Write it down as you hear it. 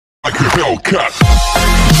Hellcat.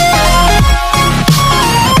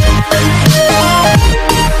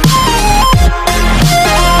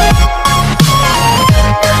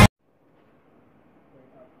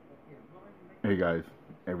 Hey guys,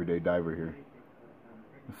 Everyday Diver here.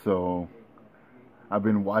 So I've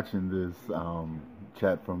been watching this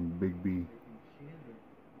chat from Big B,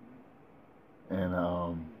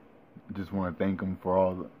 and just want to thank him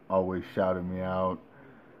for always shouting me out.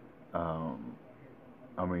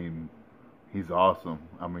 I mean, he's awesome.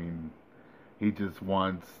 I mean, he just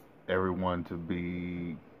wants everyone to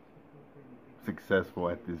be successful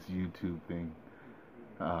at this YouTube thing.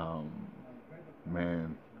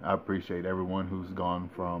 Man, I appreciate everyone who's gone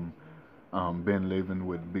from been living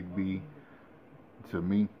with Big B to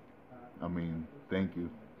me. I mean, thank you.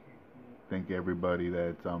 Thank you everybody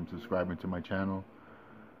that's subscribing to my channel.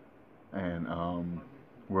 And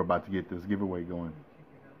we're about to get this giveaway going.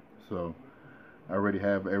 So I already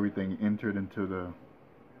have everything entered into the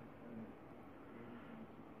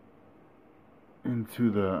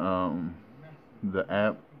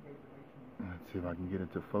app. Let's see if I can get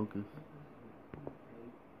it to focus.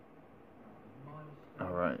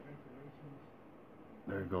 All right,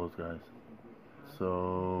 there it goes, guys.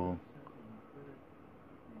 So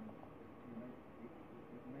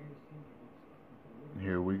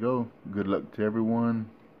here we go. Good luck to everyone.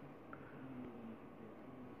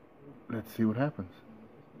 Let's see what happens.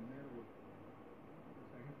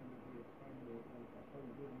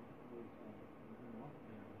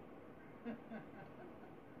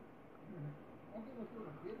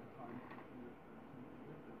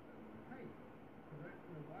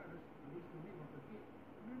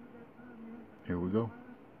 Here we go.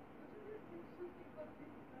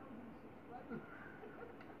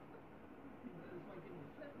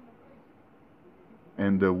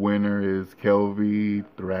 And the winner is Kelvie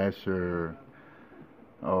Thrasher.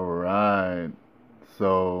 Alright.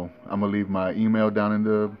 So I'm going to leave my email down in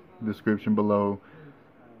the description below.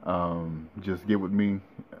 Just get with me.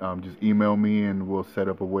 Just email me and we'll set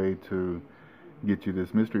up a way to get you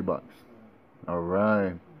this mystery box.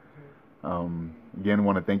 Alright. Again,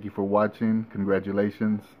 want to thank you for watching.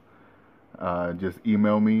 Congratulations. Just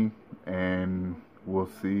email me and we'll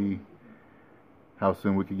see how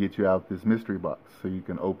soon we can get you out this mystery box so you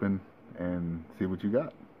can open and see what you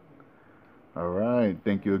got. Alright,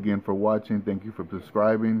 thank you again for watching. Thank you for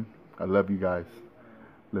subscribing. I love you guys.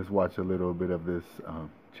 Let's watch a little bit of this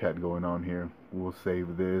chat going on here. We'll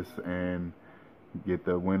save this and get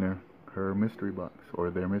the winner her mystery box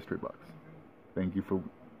or their mystery box. Thank you for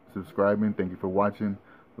subscribing. Thank you for watching.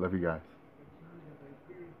 Love you guys.